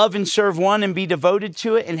 You'll love and serve one and be devoted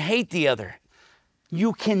to it and hate the other.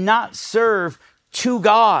 You cannot serve two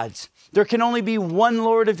gods. There can only be one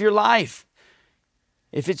Lord of your life.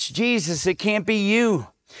 If it's Jesus, it can't be you.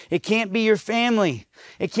 It can't be your family.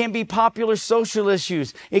 It can't be popular social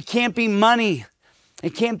issues. It can't be money.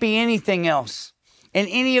 It can't be anything else. And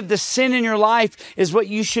any of the sin in your life is what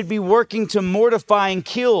you should be working to mortify and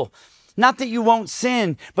kill. Not that you won't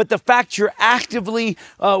sin, but the fact you're actively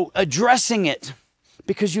addressing it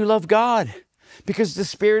because you love God, because the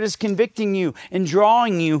Spirit is convicting you and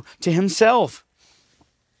drawing you to Himself.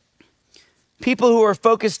 People who are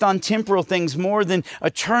focused on temporal things more than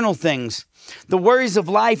eternal things. The worries of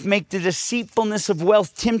life make the deceitfulness of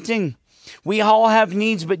wealth tempting. We all have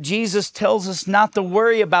needs, but Jesus tells us not to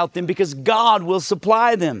worry about them because God will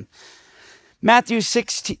supply them. Matthew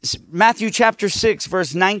chapter 6,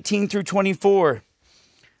 verse 19 through 24.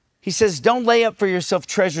 He says, don't lay up for yourself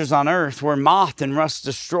treasures on earth where moth and rust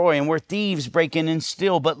destroy and where thieves break in and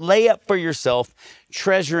steal, but lay up for yourself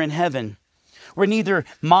treasure in heaven where neither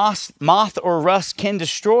moth or rust can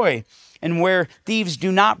destroy and where thieves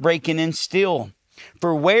do not break in and steal.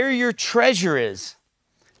 For where your treasure is,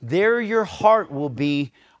 there your heart will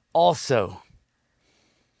be also.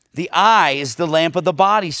 The eye is the lamp of the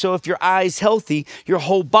body. So if your eye is healthy, your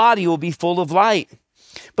whole body will be full of light.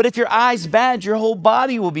 But if your eye's bad, your whole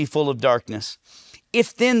body will be full of darkness.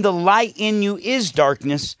 If then the light in you is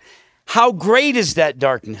darkness, how great is that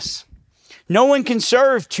darkness? No one can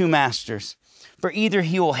serve two masters, for either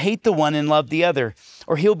he will hate the one and love the other,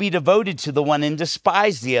 or he'll be devoted to the one and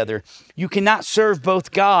despise the other. You cannot serve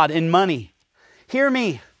both God and money. Hear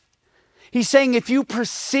me. He's saying if you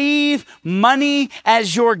perceive money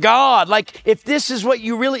as your God, like if this is what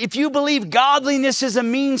you really, if you believe godliness is a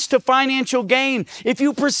means to financial gain, if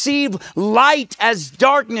you perceive light as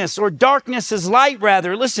darkness or darkness as light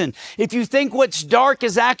rather, listen, if you think what's dark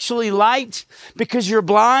is actually light because you're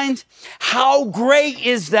blind, how great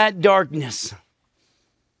is that darkness?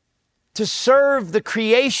 To serve the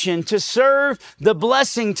creation, to serve the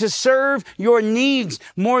blessing, to serve your needs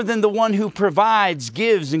more than the one who provides,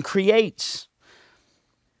 gives, and creates.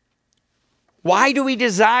 Why do we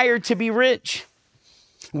desire to be rich?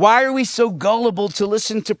 Why are we so gullible to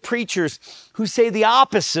listen to preachers who say the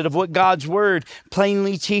opposite of what God's word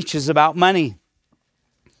plainly teaches about money?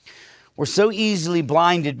 We're so easily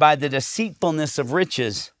blinded by the deceitfulness of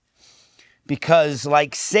riches because,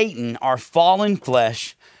 like Satan, our fallen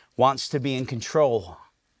flesh wants to be in control.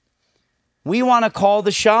 We want to call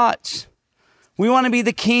the shots. We want to be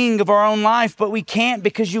the king of our own life, but we can't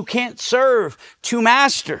because you can't serve two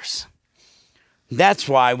masters. That's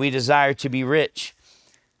why we desire to be rich.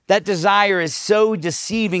 That desire is so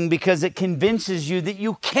deceiving because it convinces you that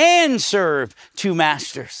you can serve two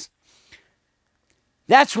masters.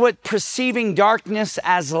 That's what perceiving darkness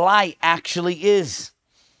as light actually is.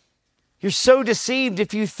 You're so deceived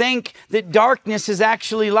if you think that darkness is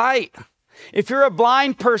actually light. If you're a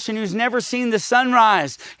blind person who's never seen the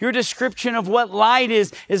sunrise, your description of what light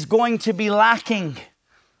is going to be lacking.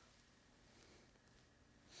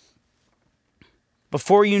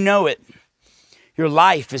 Before you know it, your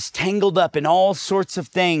life is tangled up in all sorts of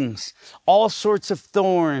things, all sorts of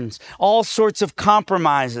thorns, all sorts of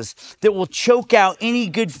compromises that will choke out any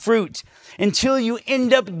good fruit until you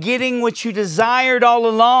end up getting what you desired all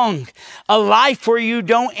along, a life where you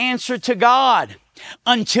don't answer to God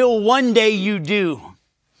until one day you do.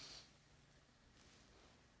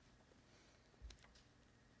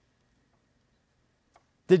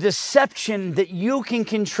 The deception that you can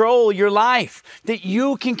control your life, that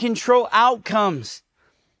you can control outcomes.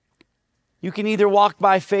 You can either walk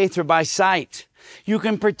by faith or by sight. You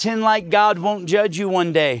can pretend like God won't judge you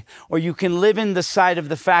one day, or you can live in the sight of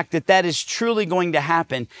the fact that that is truly going to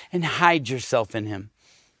happen and hide yourself in Him.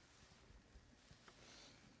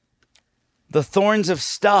 The thorns of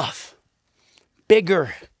stuff,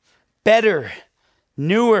 bigger, better,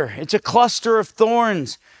 newer. It's a cluster of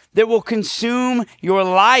thorns that will consume your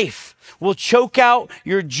life, will choke out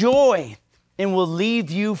your joy, and will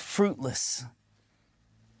leave you fruitless.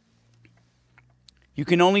 You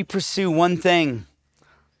can only pursue one thing.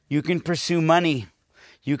 You can pursue money.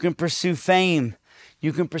 You can pursue fame.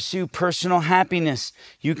 You can pursue personal happiness.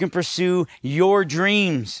 You can pursue your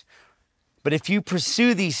dreams. But if you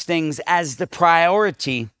pursue these things as the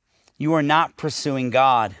priority, you are not pursuing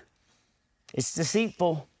God. It's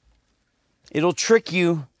deceitful. It'll trick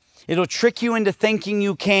you. It'll trick you into thinking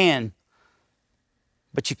you can,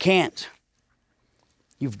 but you can't.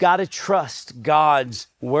 You've got to trust God's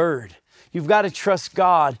word. You've got to trust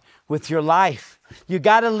God with your life. You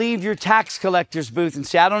got to leave your tax collector's booth and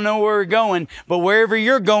say, I don't know where we're going, but wherever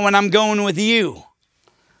you're going, I'm going with you.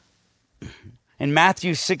 And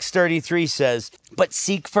Matthew 6:33 says, but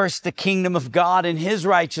seek first the kingdom of God and His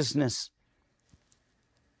righteousness,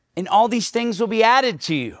 and all these things will be added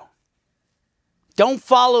to you. Don't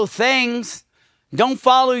follow things. Don't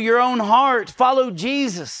follow your own heart. Follow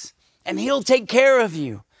Jesus, and He'll take care of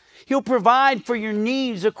you. He'll provide for your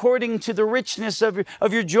needs according to the richness of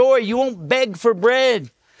your joy. You won't beg for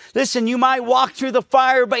bread. Listen, you might walk through the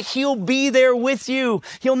fire, but He'll be there with you.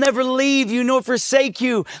 He'll never leave you nor forsake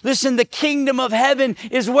you. Listen, the kingdom of heaven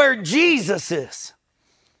is where Jesus is.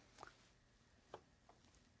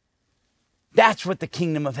 That's what the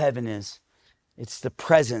kingdom of heaven is. It's the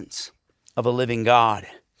presence of a living God.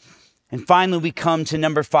 And finally, we come to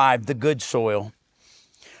number 5, the good soil.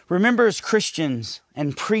 Remember, as Christians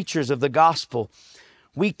and preachers of the gospel,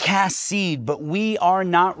 we cast seed, but we are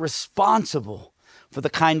not responsible for the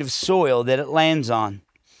kind of soil that it lands on.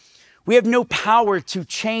 We have no power to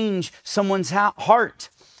change someone's heart.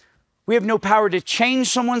 We have no power to change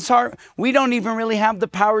someone's heart. We don't even really have the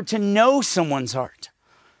power to know someone's heart.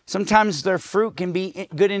 Sometimes their fruit can be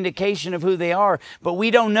a good indication of who they are, but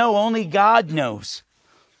we don't know. Only God knows.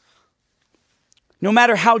 No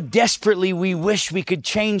matter how desperately we wish we could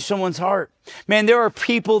change someone's heart. Man, there are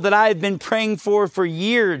people that I have been praying for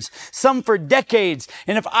years, some for decades.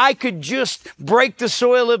 And if I could just break the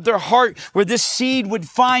soil of their heart where this seed would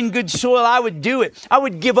find good soil, I would do it. I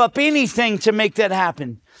would give up anything to make that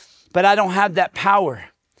happen. But I don't have that power.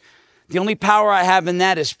 The only power I have in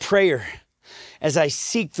that is prayer, as I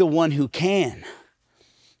seek the one who can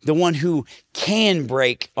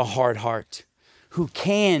break a hard heart, who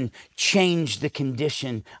can change the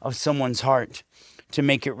condition of someone's heart to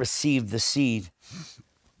make it receive the seed.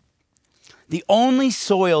 The only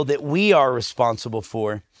soil that we are responsible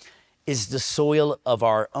for is the soil of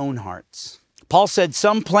our own hearts. Paul said,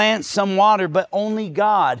 some plant, some water, but only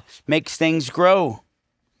God makes things grow.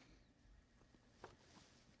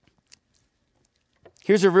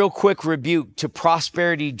 Here's a real quick rebuke to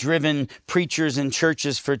prosperity-driven preachers and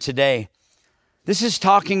churches for today. This is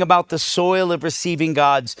talking about the soil of receiving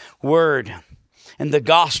God's word and the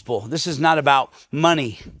gospel. This is not about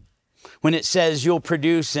money. When it says you'll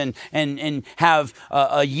produce and have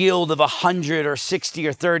a yield of 100 or 60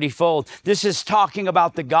 or 30-fold, this is talking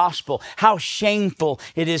about the gospel. How shameful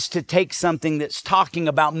it is to take something that's talking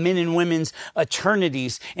about men and women's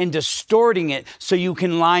eternities and distorting it so you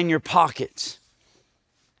can line your pockets.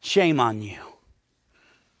 Shame on you.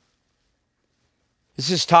 This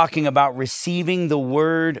is talking about receiving the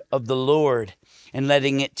word of the Lord and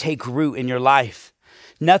letting it take root in your life.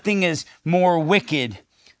 Nothing is more wicked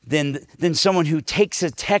than someone who takes a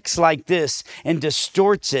text like this and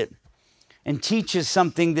distorts it and teaches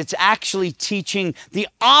something that's actually teaching the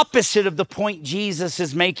opposite of the point Jesus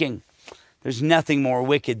is making. There's nothing more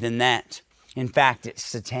wicked than that. In fact, it's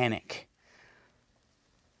satanic.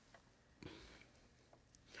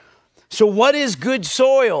 So what is good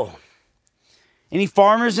soil? Any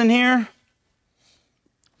farmers in here?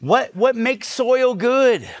 What makes soil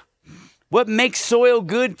good? What makes soil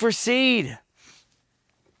good for seed?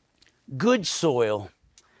 Good soil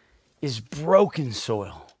is broken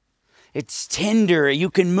soil. It's tender. You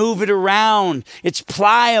can move it around. It's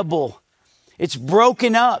pliable. It's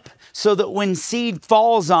broken up so that when seed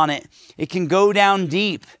falls on it, it can go down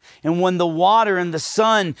deep. And when the water and the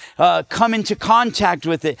sun come into contact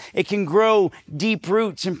with it, it can grow deep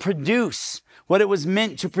roots and produce what it was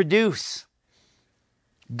meant to produce.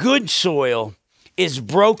 Good soil is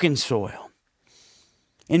broken soil.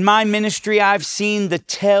 In my ministry, I've seen the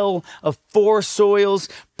tale of 4 soils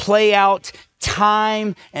play out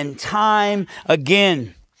time and time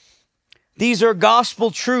again. These are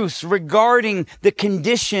gospel truths regarding the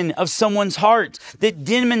condition of someone's heart that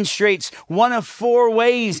demonstrates one of 4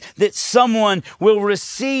 ways that someone will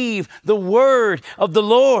receive the word of the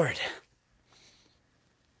Lord.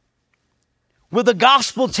 Will the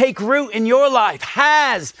gospel take root in your life?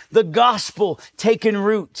 Has the gospel taken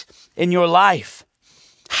root in your life?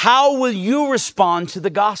 How will you respond to the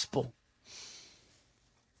gospel?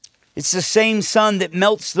 It's the same sun that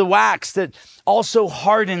melts the wax that also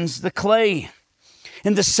hardens the clay.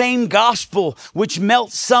 And the same gospel which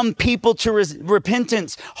melts some people to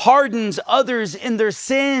repentance hardens others in their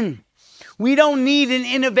sin. We don't need an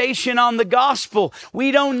innovation on the gospel.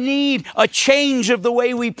 We don't need a change of the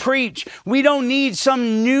way we preach. We don't need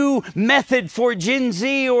some new method for Gen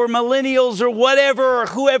Z or millennials or whatever or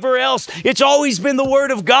whoever else. It's always been the word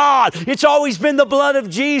of God. It's always been the blood of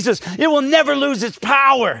Jesus. It will never lose its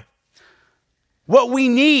power. What we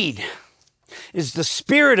need is the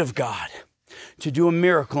Spirit of God to do a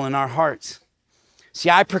miracle in our hearts. See,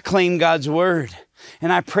 I proclaim God's word,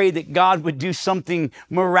 and I pray that God would do something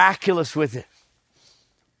miraculous with it.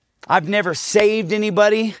 I've never saved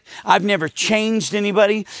anybody. I've never changed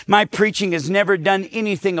anybody. My preaching has never done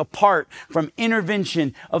anything apart from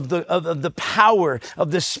intervention of the power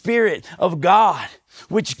of the Spirit of God,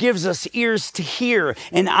 which gives us ears to hear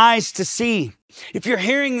and eyes to see. If you're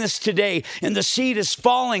hearing this today and the seed is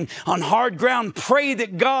falling on hard ground, pray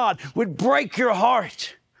that God would break your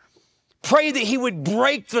heart. Pray that He would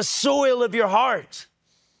break the soil of your heart,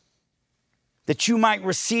 that you might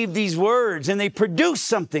receive these words and they produce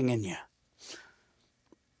something in you.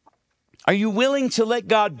 Are you willing to let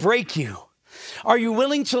God break you? Are you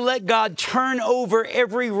willing to let God turn over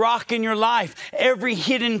every rock in your life, every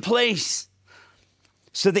hidden place,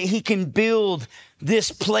 so that He can build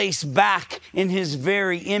this place back in His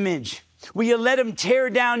very image? Will you let Him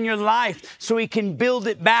tear down your life so He can build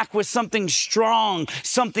it back with something strong,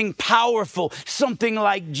 something powerful, something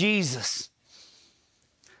like Jesus?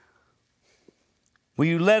 Will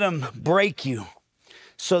you let Him break you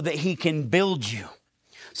so that He can build you,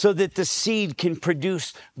 so that the seed can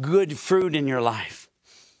produce good fruit in your life,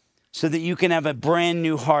 so that you can have a brand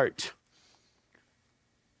new heart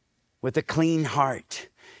with a clean heart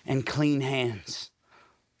and clean hands?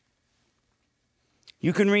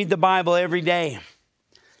 You can read the Bible every day.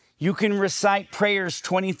 You can recite prayers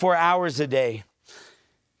 24 hours a day.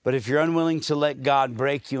 But if you're unwilling to let God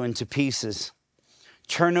break you into pieces,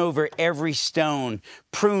 turn over every stone,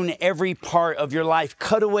 prune every part of your life,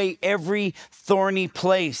 cut away every thorny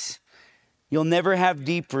place, you'll never have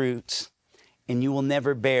deep roots and you will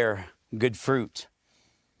never bear good fruit.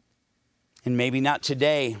 And maybe not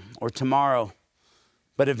today or tomorrow,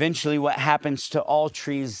 but eventually what happens to all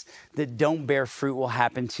trees that don't bear fruit will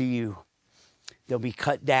happen to you. They'll be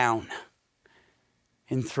cut down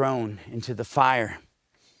and thrown into the fire.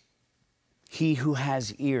 He who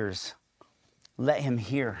has ears, let him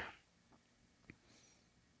hear.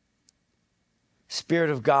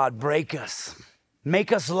 Spirit of God, break us.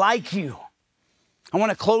 Make us like you. I want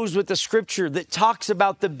to close with a scripture that talks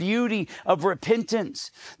about the beauty of repentance,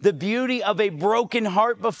 the beauty of a broken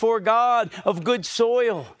heart before God, of good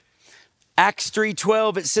soil. Acts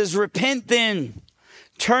 3:12, it says, repent then,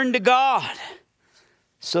 turn to God,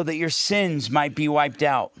 so that your sins might be wiped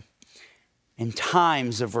out, and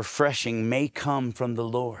times of refreshing may come from the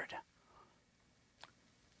Lord.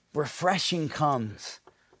 Refreshing comes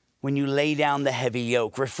when you lay down the heavy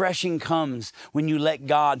yoke. Refreshing comes when you let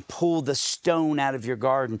God pull the stone out of your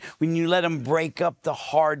garden, when you let Him break up the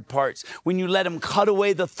hard parts, when you let Him cut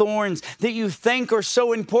away the thorns that you think are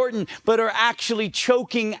so important, but are actually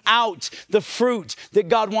choking out the fruit that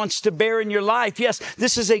God wants to bear in your life. Yes,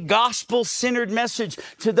 this is a gospel-centered message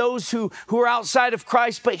to those who are outside of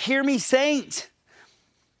Christ, but hear me, saint.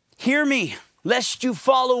 Hear me, lest you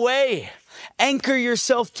fall away. Anchor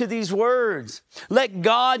yourself to these words. Let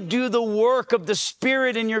God do the work of the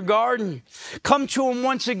Spirit in your garden. Come to Him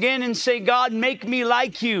once again and say, God, make me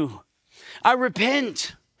like you. I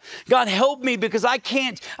repent. God, help me, because I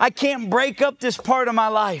can't break up this part of my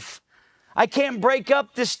life. I can't break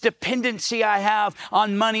up this dependency I have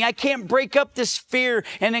on money. I can't break up this fear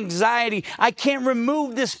and anxiety. I can't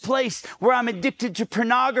remove this place where I'm addicted to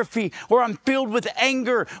pornography, or I'm filled with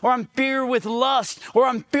anger, or I'm filled with lust, or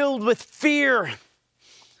I'm filled with fear.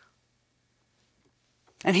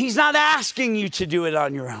 And He's not asking you to do it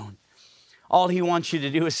on your own. All He wants you to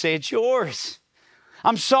do is say, it's yours.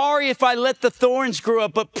 I'm sorry if I let the thorns grow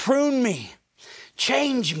up, but prune me,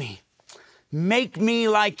 change me. Make me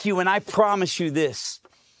like you. And I promise you this,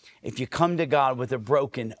 if you come to God with a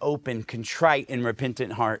broken, open, contrite, and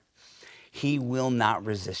repentant heart, He will not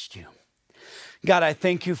resist you. God, I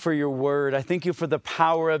thank you for your word. I thank you for the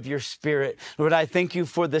power of your Spirit. Lord, I thank you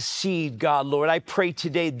for the seed, God. Lord, I pray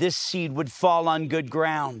today this seed would fall on good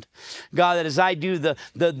ground. God, that as I do the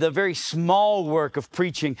very small work of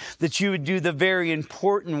preaching, that you would do the very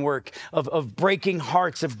important work of breaking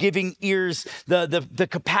hearts, of giving ears the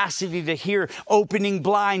capacity to hear, opening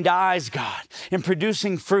blind eyes, God, and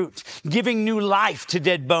producing fruit, giving new life to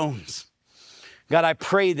dead bones. God, I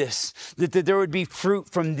pray this, that there would be fruit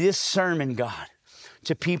from this sermon, God,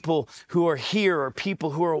 to people who are here or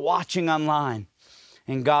people who are watching online.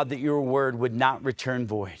 And God, that your word would not return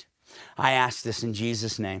void. I ask this in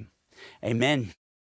Jesus' name. Amen.